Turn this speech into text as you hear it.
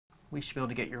we should be able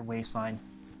to get your waistline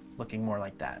looking more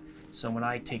like that. So when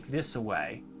I take this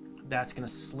away, that's gonna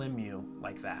slim you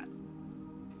like that.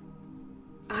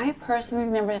 I personally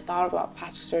never thought about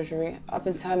plastic surgery up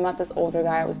until I met this older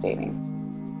guy I was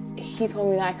dating. He told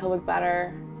me that I could look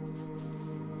better.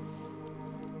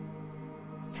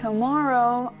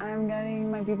 Tomorrow, I'm getting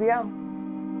my BBL.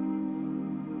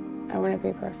 I want to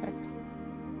be perfect.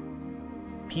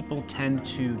 People tend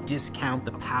to discount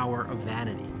the power of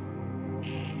vanity.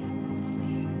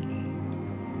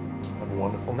 Have a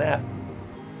wonderful nap.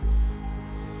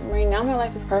 Right now, my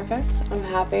life is perfect. I'm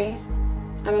happy.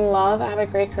 I'm in love. I have a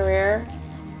great career.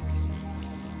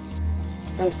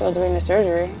 I'm still doing the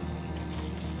surgery.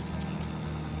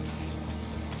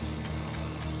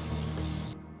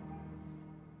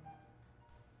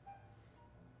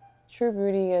 True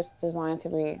beauty is designed to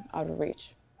be out of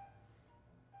reach.